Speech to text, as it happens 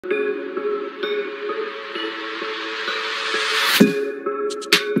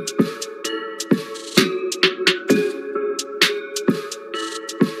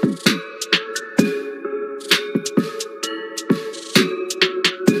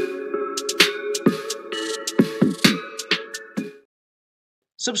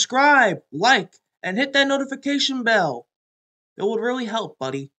subscribe, like, and hit that notification bell. It would really help,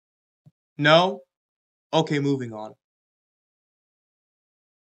 buddy. No? Okay, moving on.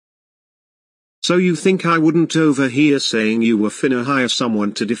 So you think I wouldn't overhear saying you were finna hire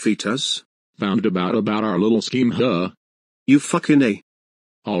someone to defeat us? Found about our little scheme, huh? You fucking A.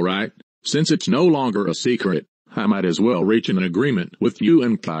 Alright, since it's no longer a secret, I might as well reach an agreement with you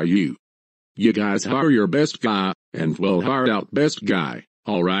and Caillou. You guys hire your best guy, and we'll hire out best guy,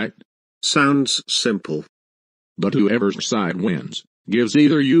 alright? Sounds simple. But whoever's side wins, gives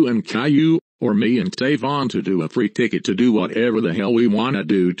either you and Caillou, or me and 𝓧-𝓟𝓵𝓸𝓼𝓲𝓿𝓮 a free ticket to do whatever the hell we wanna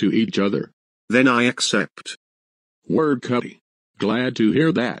do to each other. Then I accept. Word, Cuddy. Glad to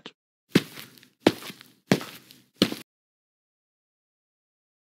hear that.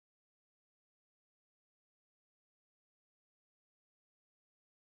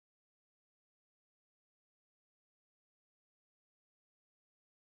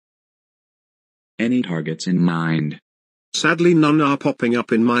 Any targets in mind? Sadly, none are popping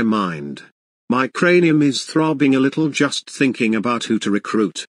up in my mind. My cranium is throbbing a little just thinking about who to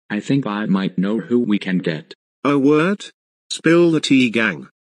recruit. I think I might know who we can get. Oh, word? Spill the tea, gang.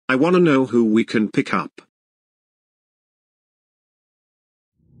 I wanna know who we can pick up.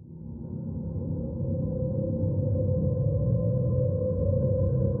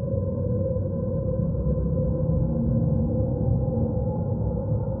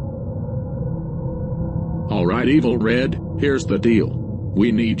 Alright, Evil Red, here's the deal.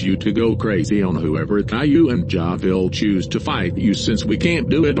 We need you to go crazy on whoever Caillou and Javil choose to fight you since we can't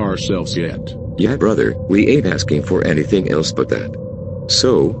do it ourselves yet. Yeah, brother, we ain't asking for anything else but that.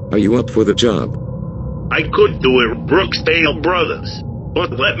 So, are you up for the job? I could do it, 𝓧-𝓟𝓵𝓸𝓼𝓲𝓿𝓮.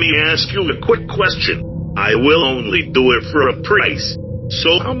 But let me ask you a quick question. I will only do it for a price.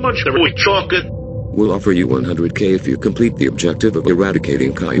 So how much are we talking? We'll offer you 100k if you complete the objective of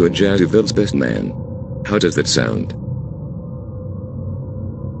eradicating Caillou and Javil's best man. How does that sound?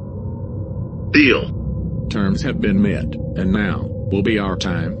 Deal. Terms have been met, and now will be our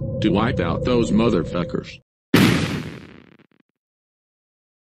time to wipe out those motherfuckers.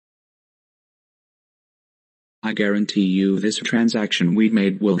 I guarantee you this transaction we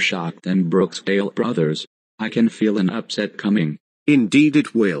made will shock them Brooksdale brothers. I can feel an upset coming. Indeed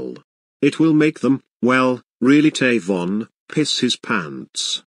it will. It will make them, well, really 𝓧-𝓟𝓵𝓸𝓼𝓲𝓿𝓮, piss his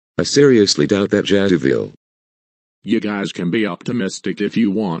pants. I seriously doubt that Javil. You guys can be optimistic if you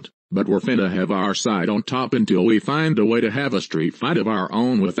want, but we're finna have our side on top until we find a way to have a street fight of our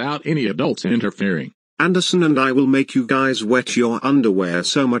own without any adults interfering. Anderson and I will make you guys wet your underwear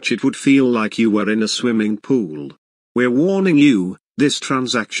so much it would feel like you were in a swimming pool. We're warning you, this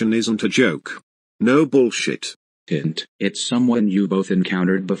transaction isn't a joke. No bullshit. Hint, it's someone you both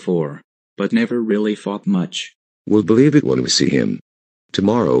encountered before, but never really fought much. We'll believe it when we see him.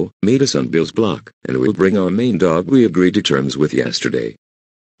 Tomorrow, meet us on Bill's block, and we'll bring our main dog we agreed to terms with yesterday.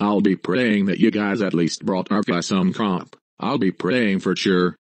 I'll be praying that you guys at least brought our guy some comp. I'll be praying for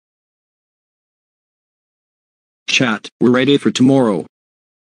sure. Chat, we're ready for tomorrow.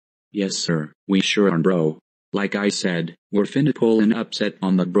 Yes sir, we sure are bro. Like I said, we're finna pull an upset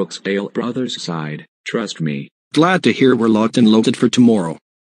on the Brooksdale brothers side, trust me. Glad to hear we're locked and loaded for tomorrow.